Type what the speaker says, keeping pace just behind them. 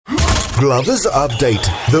Glovers Update,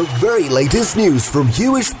 the very latest news from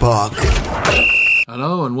Huish Park.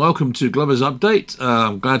 Hello and welcome to Glovers Update.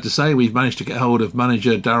 I'm glad to say we've managed to get hold of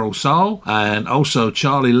manager Daryl Saul and also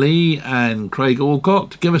Charlie Lee and Craig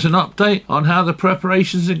Alcock to give us an update on how the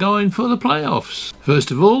preparations are going for the playoffs.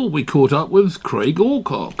 First of all, we caught up with Craig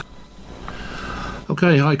Alcock.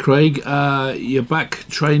 Okay, hi Craig. You're back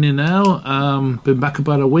training now. Been back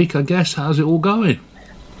about a week, I guess. How's it all going?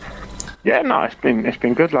 Yeah, no, it's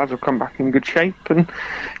been good. Lads have come back in good shape and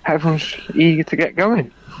everyone's eager to get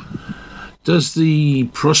going. Does the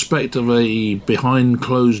prospect of a behind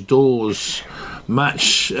closed doors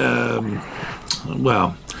match,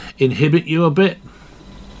 inhibit you a bit?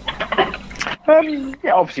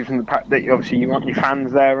 Yeah, obviously from the fact that you want your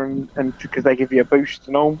fans there and because they give you a boost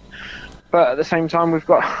and all. But at the same time, we've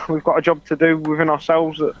got a job to do within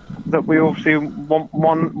ourselves that we obviously want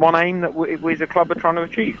one aim that we as a club are trying to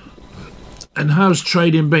achieve. And how's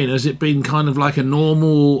trading been? Has it been kind of like a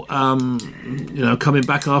normal, coming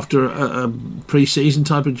back after a pre-season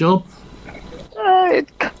type of job?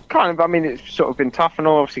 It's kind of, it's sort of been tough and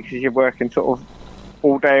all, obviously, because you're working sort of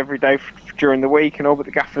all day, every day during the week and all, but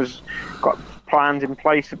the gaffer's got plans in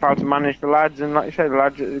place of how to manage the lads, and like you say, the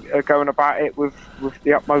lads are going about it with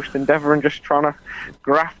the utmost endeavour and just trying to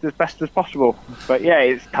graft as best as possible. But yeah,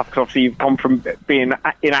 it's tough because obviously you've gone from being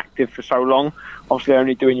inactive for so long, obviously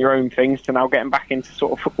only doing your own things, to now getting back into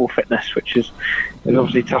sort of football fitness, which is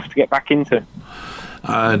obviously tough to get back into.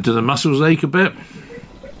 Do the muscles ache a bit?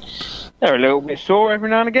 They're a little bit sore every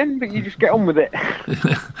now and again, but you just get on with it.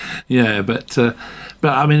 Yeah, but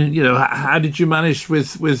how did you manage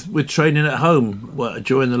with training at home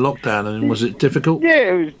during the lockdown? And was it difficult?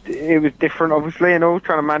 Yeah, it was different, obviously, and all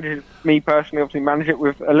trying to manage. Me personally, obviously, manage it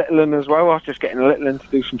with a little one as well. I was just getting a little one to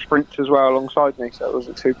do some sprints as well alongside me, so it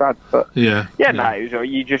wasn't too bad. But no,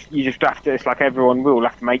 you just have to. It's like everyone will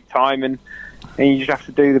have to make time, and you just have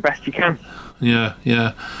to do the best you can. Yeah.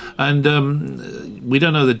 And we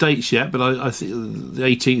don't know the dates yet, but I think the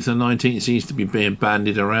 18th and 19th seems to be being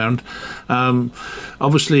bandied around.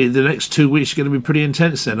 Obviously, the next 2 weeks are going to be pretty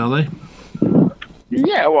intense then, are they?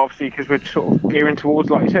 Yeah, well, obviously, because we're sort of gearing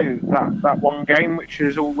towards, like you say, that one game, which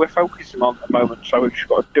is all we're focusing on at the moment. So we've just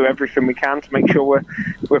got to do everything we can to make sure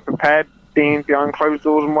we're prepared, being behind closed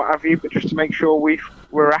doors and what have you, but just to make sure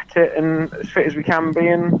we're at it and as fit as we can be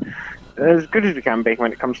and as good as we can be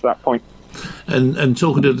when it comes to that point. And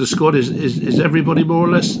talking to the squad, is everybody more or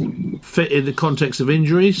less fit in the context of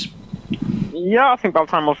injuries? Yeah, I think by the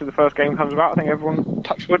time obviously the first game comes about, I think everyone,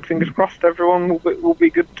 touch wood, fingers crossed, everyone will be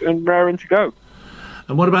good and raring to go.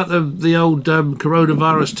 And what about the old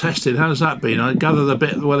coronavirus testing? How's that been? I gather the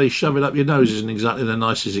bit where they shove it up your nose isn't exactly the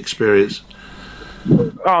nicest experience.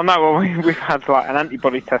 Oh no, well we've had like an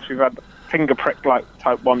antibody test. We've had finger prick like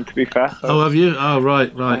type 1, to be fair. So. Oh, have you? Oh,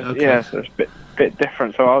 right, okay. Yeah, so it's a bit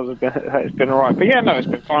different. So it's been all right. But yeah, no, it's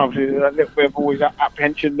been fine. Obviously, a little bit of always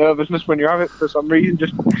apprehension, nervousness when you have it for some reason.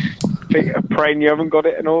 Just praying you haven't got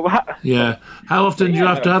it and all that. Yeah. How often do you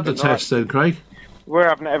have to have the test then, Craig? We're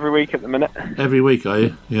having it every week at the minute. Every week, are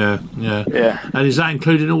you? Yeah. And is that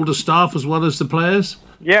including all the staff as well as the players?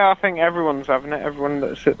 Yeah, I think everyone's having it. Everyone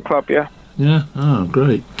that's at the club, yeah. Yeah. Oh,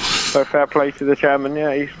 great. So fair play to the chairman.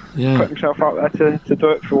 Yeah, he's put himself out there to do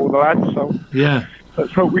it for all the lads. So yeah,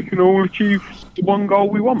 let's hope we can all achieve the one goal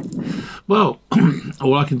we want. Well,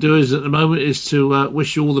 all I can do is at the moment is to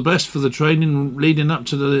wish you all the best for the training leading up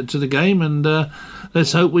to the game, and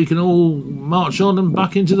let's hope we can all march on and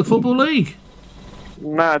back into the Football League.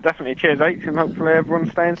 No, definitely. Cheers, H, and hopefully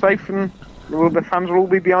everyone's staying safe and the fans will all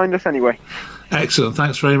be behind us anyway. Excellent.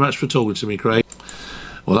 Thanks very much for talking to me, Craig.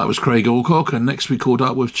 Well, that was Craig Alcock, and next we caught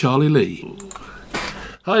up with Charlie Lee.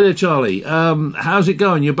 Hi there, Charlie. How's it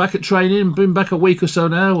going? You're back at training, been back a week or so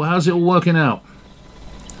now. How's it all working out?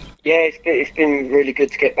 Yeah, it's been really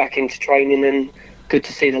good to get back into training and good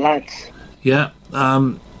to see the lads. Yeah.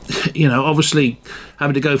 Obviously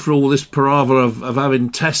having to go through all this palaver of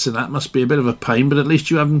having tests and that must be a bit of a pain, but at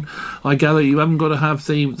least I gather you haven't got to have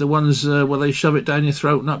the ones where they shove it down your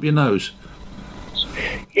throat and up your nose.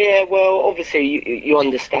 Yeah, well, obviously you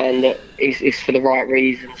understand that it's for the right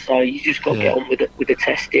reason, so you just got to get on with the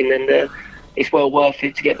testing, and it's well worth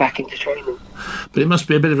it to get back into training. But it must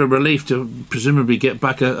be a bit of a relief to presumably get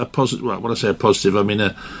back a positive. Well, when I say a positive, I mean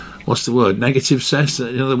what's the word? Negative test.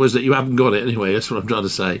 In other words, that you haven't got it anyway. That's what I'm trying to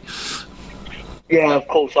say. Yeah, of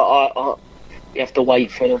course. You have to wait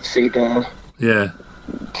for obviously to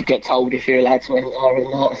get told if your lads went or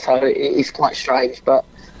not. So it's quite strange, but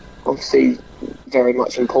obviously very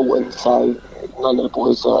much important. So none of the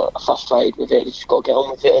boys are frustrated with it. They just got to get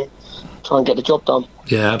on with it try and get the job done.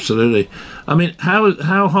 Yeah, absolutely. I mean,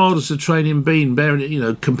 how hard has the training been,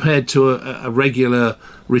 compared to a regular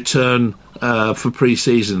return for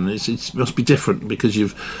pre-season? It must be different because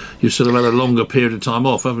you've sort of had a longer period of time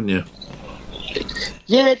off, haven't you?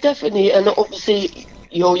 Yeah, definitely, and obviously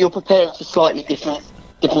you're preparing for slightly different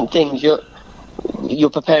things. You're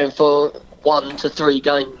preparing for 1 to 3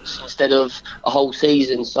 games instead of a whole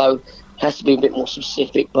season, so it has to be a bit more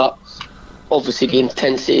specific. But obviously, the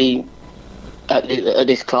intensity at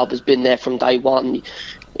this club has been there from day one.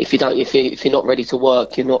 If you're not ready to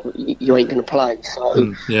work, you ain't going to play.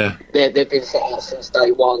 So they've been set out since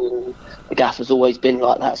day one, and the gaffer's always been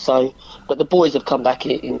like that. So, but the boys have come back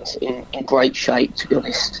in great shape, to be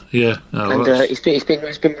honest. Yeah,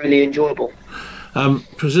 it's been really enjoyable.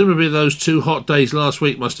 Presumably, those 2 hot days last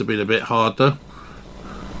week must have been a bit hard, though.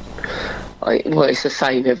 Well, it's the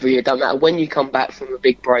same every year. Don't matter when you come back from a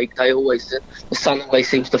big break. The sun always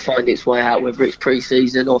seems to find its way out, whether it's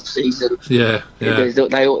pre-season, off-season. Yeah.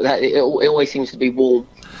 It always seems to be warm.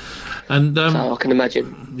 And so I can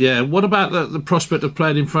imagine. Yeah. What about the prospect of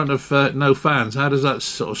playing in front of no fans? How does that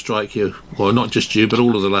sort of strike you? Well, not just you, but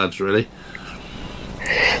all of the lads, really.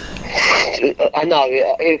 I know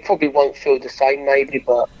it probably won't feel the same, maybe,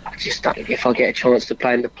 but I just don't. If I get a chance to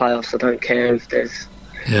play in the playoffs, I don't care if there's.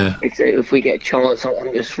 Yeah. If we get a chance,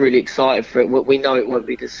 I'm just really excited for it. We know it won't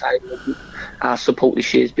be the same. Our support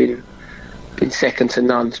this year has been second to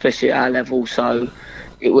none, especially at our level. So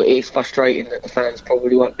it's frustrating that the fans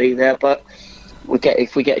probably won't be there. But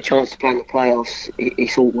if we get a chance to play in the playoffs,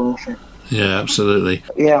 it's all worth it. Yeah, absolutely.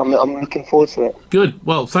 Yeah, I'm looking forward to it. Good.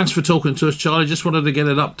 Well, thanks for talking to us, Charlie. Just wanted to get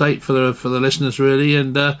an update for the listeners, really,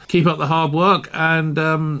 and keep up the hard work. And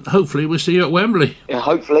hopefully, we'll see you at Wembley. Yeah,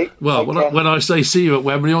 hopefully. Well, when I say see you at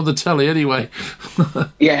Wembley, on the telly, anyway.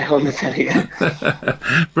 Yeah, on the telly. Yeah.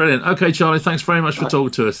 Brilliant. Okay, Charlie. Thanks very much for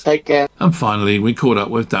talking to us. Take care. And finally, we caught up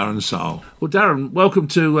with Darren Sarll. Well, Darren, welcome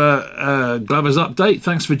to Glover's Update.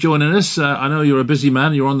 Thanks for joining us. I know you're a busy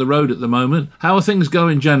man. You're on the road at the moment. How are things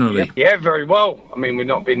going generally? Yeah, very well. I mean, we've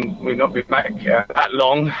not been back that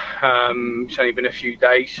long. It's only been a few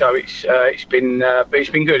days, so it's been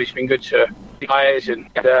good. It's been good to players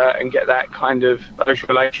and get that kind of those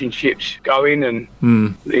relationships going, and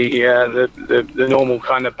the normal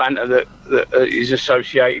kind of banter that is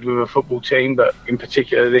associated with a football team, but in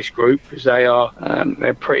particular this group, because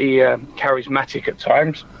they're pretty charismatic at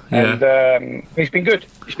times. Yeah. And it's been good.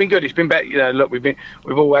 It's been good. It's been better. Look, we've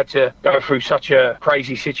all had to go through such a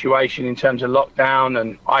crazy situation in terms of lockdown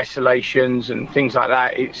and isolations and things like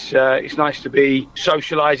that. It's nice to be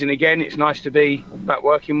socialising again. It's nice to be back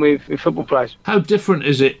working with football players. How different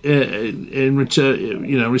is it in return?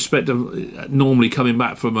 Respect of normally coming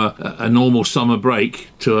back from a normal summer break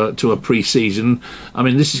to a pre-season. I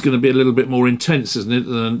mean, this is going to be a little bit more intense, isn't it,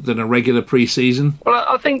 than a regular pre-season? Well,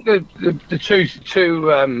 I think the two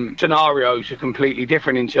scenarios are completely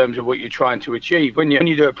different in terms of what you're trying to achieve. When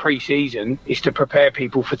you do a pre-season, it's to prepare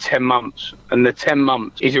people for 10 months, and the 10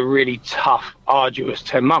 months is a really tough, arduous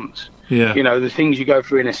 10 months. Yeah. The things you go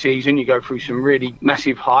through in a season, you go through some really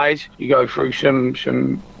massive highs, you go through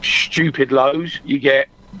some stupid lows, you get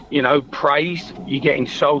praised, you get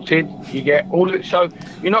insulted, you get all of it. So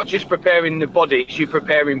you're not just preparing the bodies, you're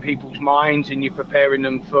preparing people's minds, and you're preparing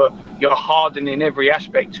them you're hardening every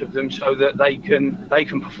aspect of them so that they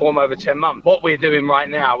can perform over 10 months. What we're doing right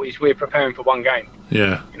now is we're preparing for one game.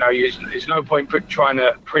 Yeah. There's no point trying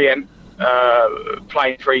to preempt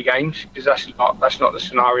playing 3 games, because that's not the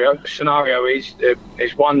scenario. The scenario is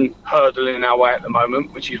there's one hurdle in our way at the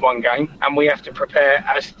moment, which is one game, and we have to prepare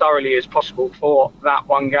as thoroughly as possible for that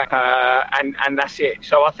one game, and that's it.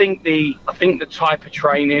 So I think the type of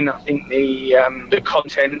training, I think the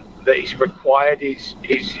content that is required is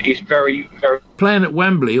very, very. Playing at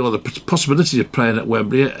Wembley, or the possibility of playing at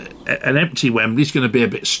Wembley, an empty Wembley is going to be a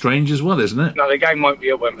bit strange as well, isn't it? No, the game won't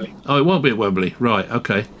be at Wembley. Oh, it won't be at Wembley, right?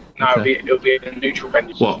 Okay. No, okay. It'll be a neutral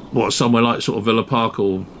venue. What? Somewhere like sort of Villa Park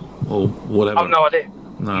or whatever? I've no idea.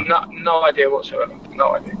 No idea whatsoever.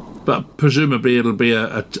 No idea. But presumably it'll be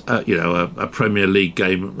a Premier League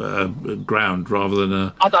game ground rather than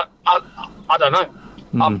a. I don't know.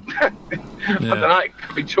 I don't know. It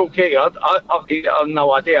could be chalky. I've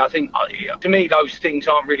no idea. I think to me those things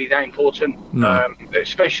aren't really that important. No.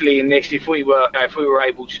 Especially in this, if we were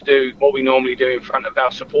able to do what we normally do in front of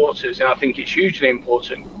our supporters, and I think it's hugely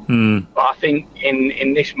important. But I think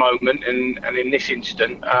in this moment and in this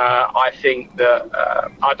instant, I think that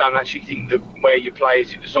I don't actually think that where you play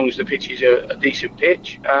is, as long as the pitch is a decent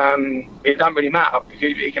pitch, it doesn't really matter, because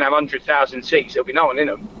you can have 100,000 seats. There'll be no one in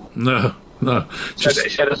them. No. No. So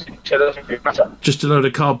it doesn't really matter. Just a load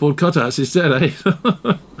of cardboard cutouts instead, eh?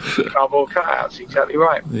 Cardboard cutouts, exactly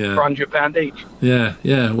right. Yeah. For £100 each.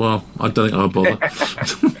 Yeah. Well, I don't think I'll bother.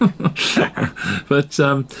 But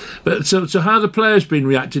so how have the players been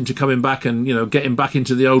reacting to coming back and getting back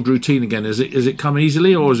into the old routine again? Is it come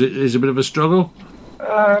easily, or is it a bit of a struggle?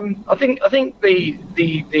 I think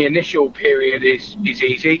the initial period is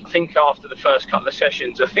easy. I think after the first couple of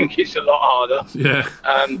sessions, I think it's a lot harder. Yeah.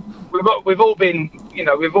 We've all been,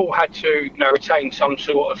 we've all had to retain some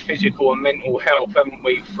sort of physical and mental health, haven't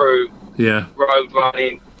we? Through road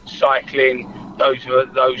running, cycling. Those are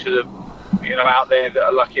the out there that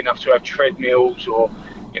are lucky enough to have treadmills, or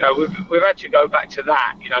we've had to go back to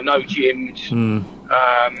that. No gyms.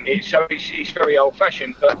 It's very old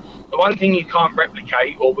fashioned, but the one thing you can't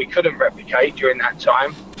replicate, or we couldn't replicate during that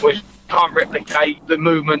time, was can't replicate the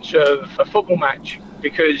movements of a football match,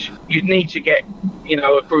 because you'd need to get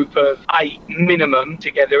a group of 8 minimum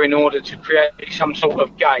together in order to create some sort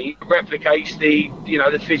of game that replicates the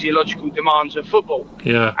the physiological demands of football.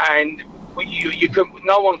 Yeah. And you could,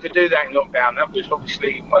 no one could do that in lockdown. That was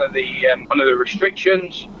obviously one of the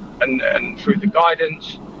restrictions, and through the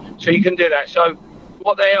guidance, so you can do that. So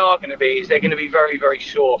what they are going to be is they're going to be very, very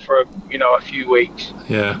sore for a few weeks.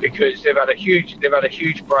 Yeah. Because they've had a huge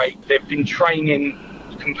break. They've been training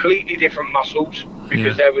completely different muscles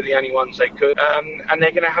because they were the only ones they could, and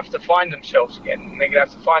they're going to have to find themselves again. And they're going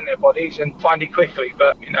to have to find their bodies and find it quickly.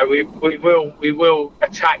 But we will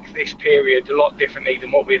attack this period a lot differently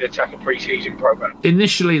than what we'd attack a pre-season program.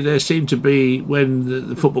 Initially, there seemed to be, when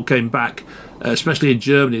the football came back, especially in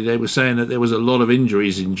Germany, they were saying that there was a lot of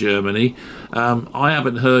injuries in Germany. I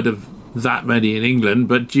haven't heard of that many in England,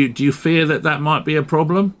 but do you fear that might be a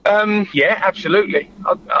problem? Yeah, absolutely.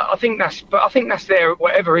 I think that's there,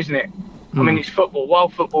 whatever, isn't it? I mean, it's football. While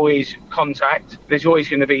football is contact, there's always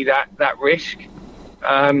going to be that risk,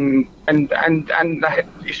 and that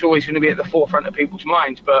it's always going to be at the forefront of people's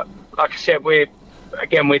minds. But like I said, we're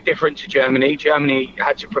different to Germany. Germany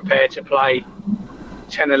had to prepare to play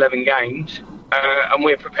 10, 11 games, and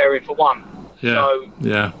we're preparing for one. So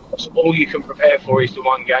all you can prepare for is the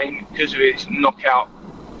one game, because of its knockout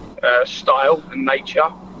style and nature.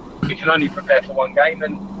 You can only prepare for one game,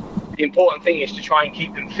 and the important thing is to try and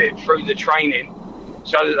keep them fit through the training,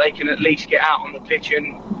 so that they can at least get out on the pitch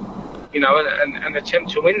and and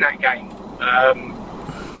attempt to win that game,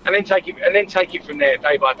 and then take it from there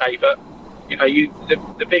day by day. But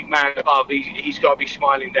the big man above, he's got to be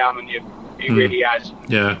smiling down on you. He really has.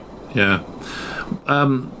 Yeah.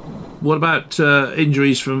 What about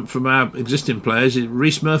injuries from our existing players? Is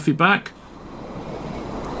Rhys Murphy back?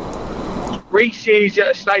 Rhys is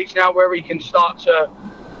at a stage now where he can start to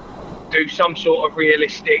do some sort of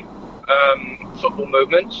realistic football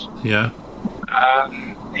movements. Yeah.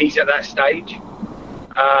 He's at that stage.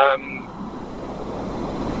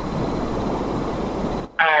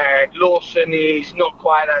 And Lawson is not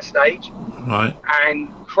quite at that stage. Right. And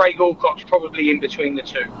Craig Alcock's probably in between the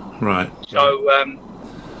two. Right. So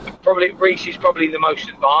probably Rhys is probably the most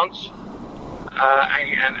advanced.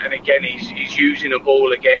 And again, he's using a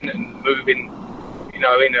ball again and moving, in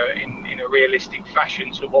a realistic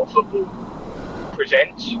fashion to what football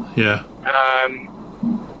presents. Yeah.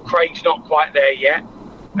 Craig's not quite there yet.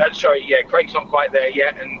 Craig's not quite there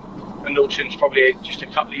yet, and Lawson's probably just a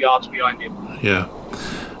couple of yards behind him. Yeah.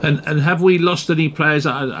 And have we lost any players?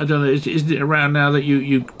 I don't know. Isn't it around now that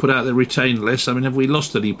you put out the retained list? I mean, have we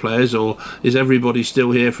lost any players, or is everybody still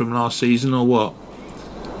here from last season, or what?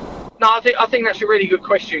 No, I think that's a really good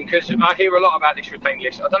question, because I hear a lot about this retained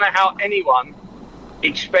list. I don't know how anyone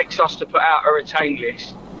expects us to put out a retained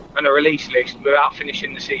list and a release list without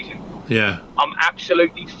finishing the season. Yeah. I'm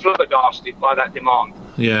absolutely flabbergasted by that demand.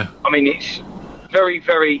 Yeah. I mean, it's very,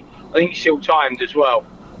 very, I think it's ill-timed as well.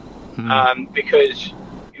 Because,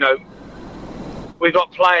 we've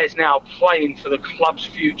got players now playing for the club's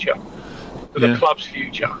future. The club's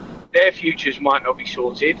future. Their futures might not be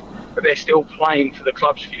sorted, but they're still playing for the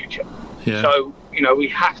club's future. Yeah. So, we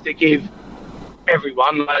have to give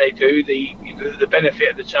everyone, like they do, the benefit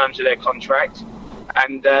of the terms of their contract,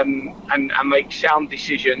 and make sound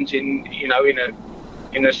decisions in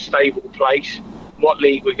a stable place. What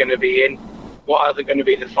league we're going to be in, what are going to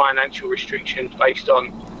be the financial restrictions based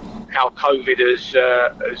on how COVID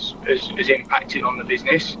has impacted on the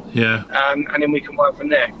business. Yeah. And then we can work from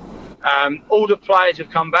there. All the players have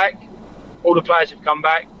come back.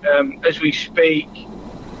 As we speak.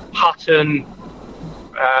 Hutton,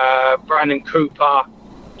 Brandon Cooper,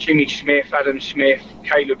 Jimmy Smith, Adam Smith,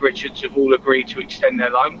 Caleb Richards have all agreed to extend their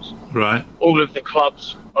loans. Right. All of the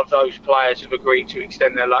clubs of those players have agreed to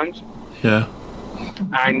extend their loans. Yeah.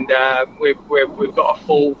 and we've got a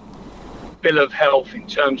full bill of health in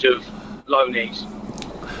terms of loanees.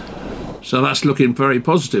 So that's looking very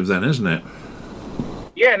positive then, isn't it?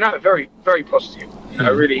 Yeah, no, very, very positive.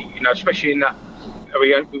 Really, especially in that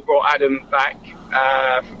we brought Adam back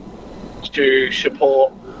to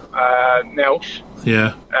support Nels.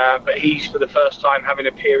 Yeah. But he's for the first time having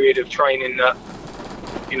a period of training that,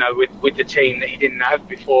 with the team that he didn't have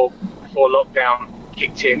before lockdown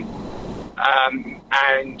kicked in.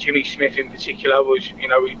 And Jimmy Smith in particular was,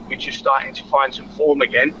 we're just starting to find some form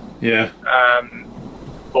again. Yeah.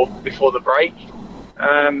 Before the break.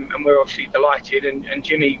 And we're obviously delighted. And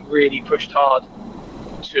Jimmy really pushed hard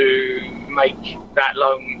to make that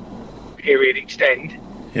loan period extend.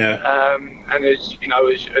 Yeah. And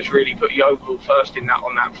has really put Yeovil first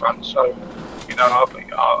on that front. So,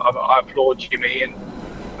 I applaud Jimmy, and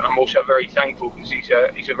I'm also very thankful because he's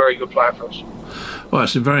a very good player for us. Well,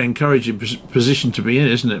 it's a very encouraging position to be in,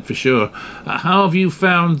 isn't it? For sure. How have you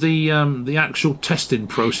found the actual testing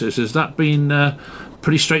process? Has that been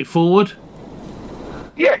pretty straightforward?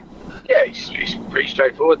 Yeah, it's pretty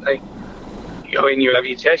straightforward. You go in, you have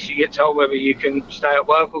your test, you get told whether you can stay at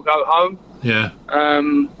work or go home. Yeah.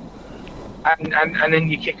 And then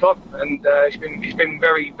you kick off, and it's been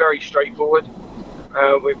very, very straightforward.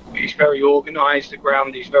 It's very organised. The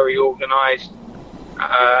ground is very organised.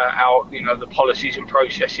 The policies and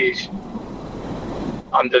processes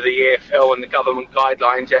under the EFL and the government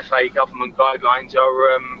guidelines, FA government guidelines,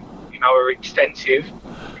 are extensive.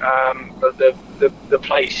 But the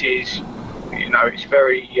place is, it's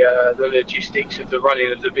very the logistics of the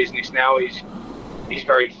running of the business now is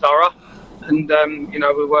very thorough, and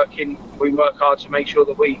we work hard to make sure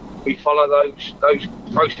that we follow those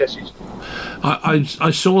processes.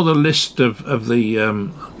 I saw the list of the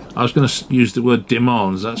I was going to use the word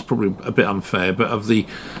demands. That's probably a bit unfair, but of the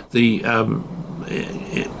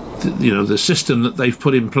system that they've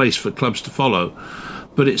put in place for clubs to follow.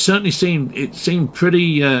 But it certainly seemed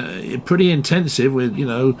pretty intensive with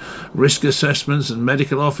risk assessments and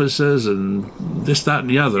medical officers and this, that, and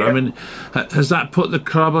the other. Yeah. I mean, has that put the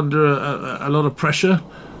club under a lot of pressure?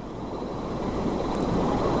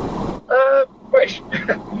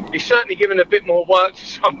 It's certainly given a bit more work to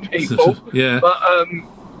some people. Yeah.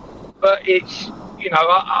 But it's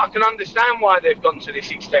I can understand why they've gone to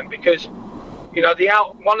this extent, because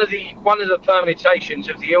one of the permutations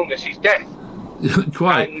of the illness is death.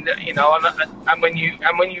 Quite. And when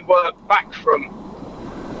you work back from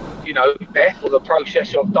death or the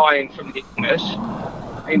process of dying from the illness,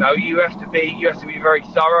 you have to be very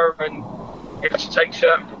thorough, and you have to take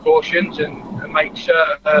certain precautions and make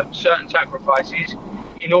certain sacrifices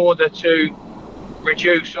in order to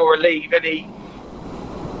reduce or relieve any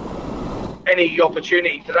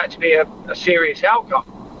opportunity for that to be a serious outcome.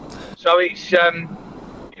 So it's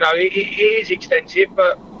it is extensive,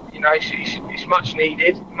 but it's much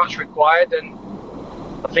needed, much required, and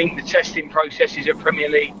I think the testing processes at Premier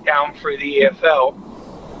League down through the EFL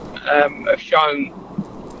have shown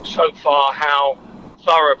so far how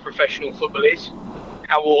thorough professional football is,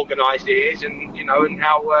 how organised it is, and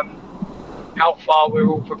how far we're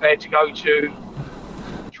all prepared to go to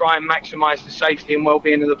try and maximise the safety and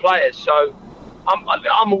well-being of the players. So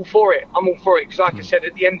I'm all for it. I'm all for it because, like I said,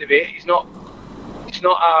 at the end of it, it's not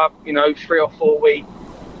a 3 or 4 week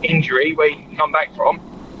injury where you can come back from.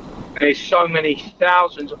 And there's so many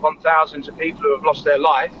thousands upon thousands of people who have lost their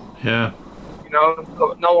life. Yeah. No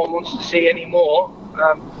one wants to see any more.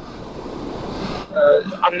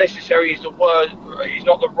 Unnecessary is not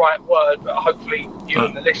the right word, but hopefully you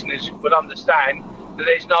and the listeners would understand that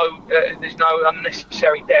there's no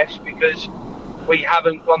unnecessary deaths, because we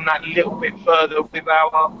haven't gone that little bit further with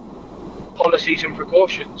our policies and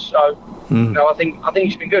precautions. So I think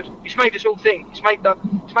it's been good. It's made us all think. It's made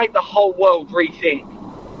the whole world rethink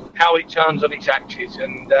how it turns on its axis,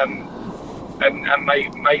 and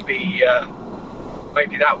maybe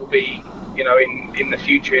that will be in the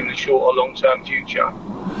future, in the short or long term future.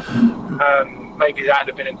 Maybe that would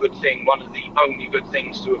have been a good thing, one of the only good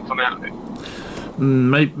things to have come out of it.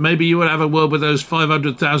 Maybe you would have a word with those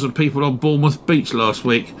 500,000 people on Bournemouth Beach last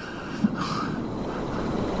week.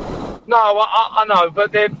 No, I know,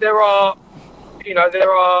 but there are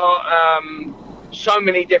so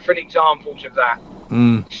many different examples of that.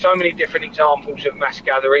 So many different examples of mass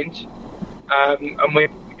gatherings, and we,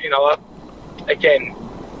 again,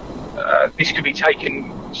 this could be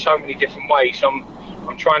taken so many different ways. So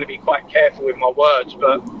I'm trying to be quite careful with my words,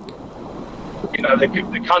 but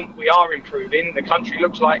we are improving. The country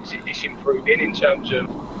looks like it's improving in terms of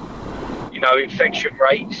infection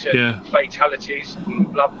rates and fatalities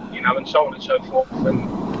and blood, and so on and so forth. And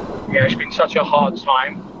it's been such a hard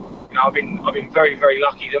time. I've been very, very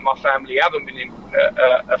lucky that my family haven't been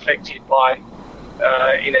affected by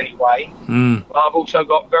in any way. But I've also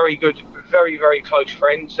got very good, very, very close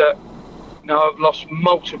friends that have lost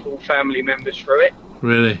multiple family members through it.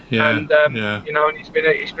 Really, yeah. And and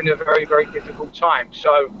it's been a very, very difficult time.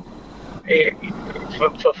 So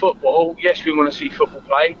for football, yes, we want to see football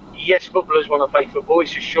play. Yes, footballers want to play football.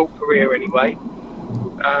 It's a short career anyway,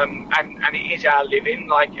 and it is our living.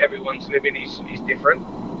 Like everyone's living is different.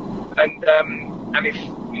 And if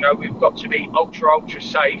we've got to be ultra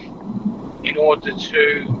safe in order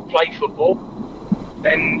to play football,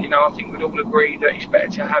 then I think we'd all agree that it's better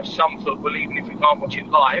to have some football, even if we can't watch it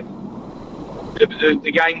live.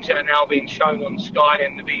 The games that are now being shown on Sky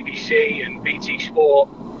and the BBC and BT Sport,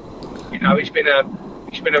 it's been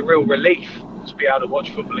a real relief to be able to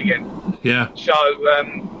watch football again. Yeah. So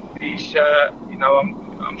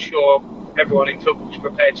I'm sure everyone in football is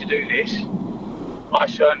prepared to do this. I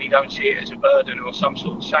certainly don't see it as a burden or some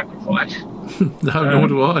sort of sacrifice. No, nor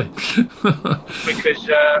do I. Because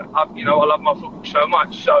I love my football so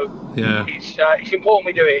much. So yeah, it's important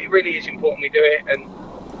we do it. It really is important we do it. And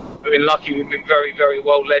we've been lucky. We've been very, very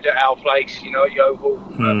well led at our place. At Yeovil,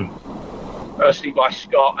 firstly by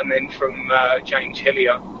Scott, and then from James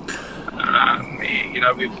Hillier.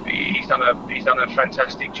 He's done a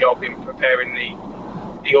fantastic job in preparing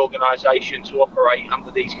the organisation to operate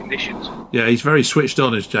under these conditions. Yeah, he's very switched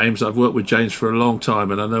on, is James. I've worked with James for a long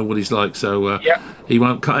time, and I know what he's like. So he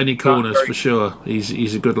won't cut any corners for sure.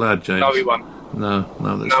 He's a good lad, James. No, he won't. No,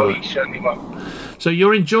 that's right. No, he certainly won't. So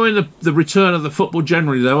you're enjoying the return of the football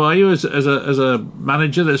generally, though, are you? As a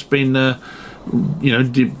manager that's been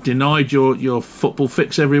denied your football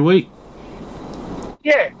fix every week.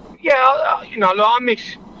 Yeah.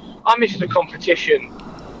 I miss the competition.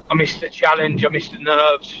 I miss the challenge. I miss the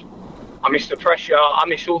nerves. I miss the pressure. I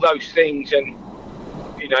miss all those things, and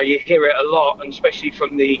you hear it a lot, and especially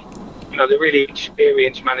from the really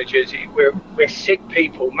experienced managers. We're sick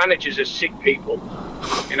people. Managers are sick people.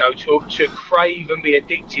 To crave and be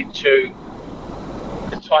addicted to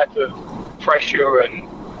the type of pressure and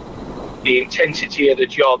the intensity of the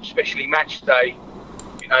job, especially match day.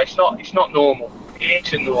 It's not normal. It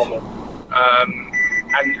isn't normal.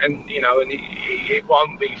 And it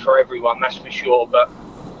won't be for everyone, that's for sure. But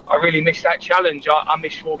I really miss that challenge. I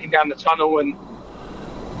miss walking down the tunnel and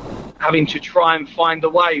having to try and find a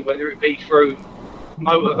way, whether it be through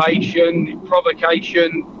motivation,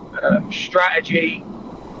 provocation, strategy,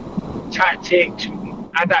 tactics,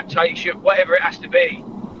 adaptation, whatever it has to be.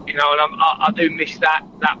 And I do miss that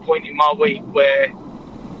point in my week where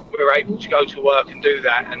we're able to go to work and do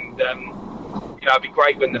that. And it'd be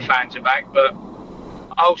great when the fans are back, but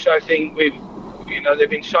I also think they've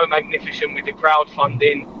been so magnificent with the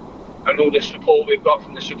crowdfunding and all the support we've got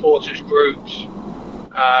from the supporters groups.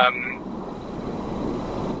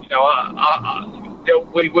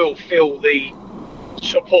 We will feel the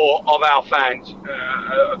support of our fans,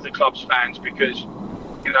 of the club's fans, because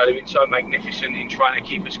they've been so magnificent in trying to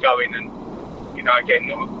keep us going, and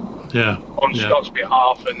again on Scott's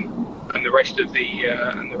behalf and the rest of the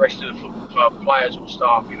football club players or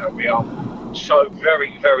staff, we are so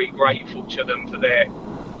very, very grateful to them for their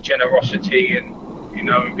generosity and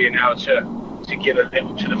and being able to give a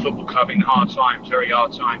little to the football club in very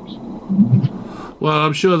hard times. Well,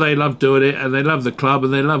 I'm sure they love doing it, and they love the club,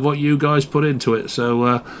 and they love what you guys put into it.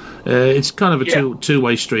 So it's kind of a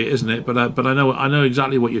two-way street, isn't it? But I know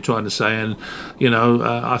exactly what you're trying to say, and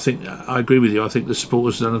I think I agree with you. I think the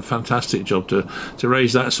supporters have done a fantastic job to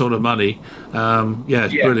raise that sort of money.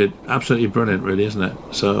 It's brilliant, absolutely brilliant, really, isn't it?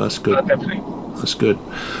 So that's good. Definitely. That's good.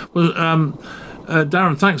 Well,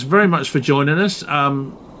 Darren, thanks very much for joining us.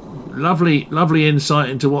 Lovely insight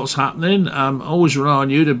into what's happening. Always rely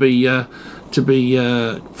on you to be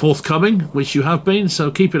forthcoming, which you have been,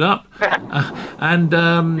 so keep it up.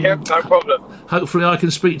 No problem. Hopefully I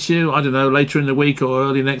can speak to you, I don't know, later in the week or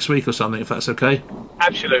early next week or something, if that's okay.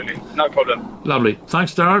 Absolutely, no problem. Lovely.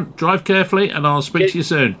 Thanks, Darren. Drive carefully, and I'll speak to you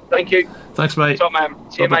soon. Thank you. Thanks, mate. Top man.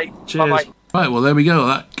 See you, mate. Cheers. Bye-bye. Right, well, there we go.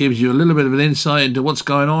 That gives you a little bit of an insight into what's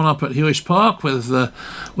going on up at Hewish Park with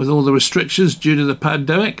all the restrictions due to the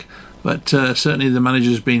pandemic. But certainly the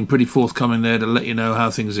manager's been pretty forthcoming there to let you know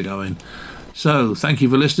how things are going. So, thank you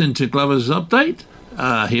for listening to Glover's Update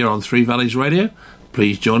here on Three Valleys Radio.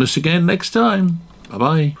 Please join us again next time.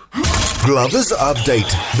 Bye-bye. Glover's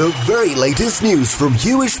Update, the very latest news from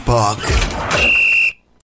Hewish Park.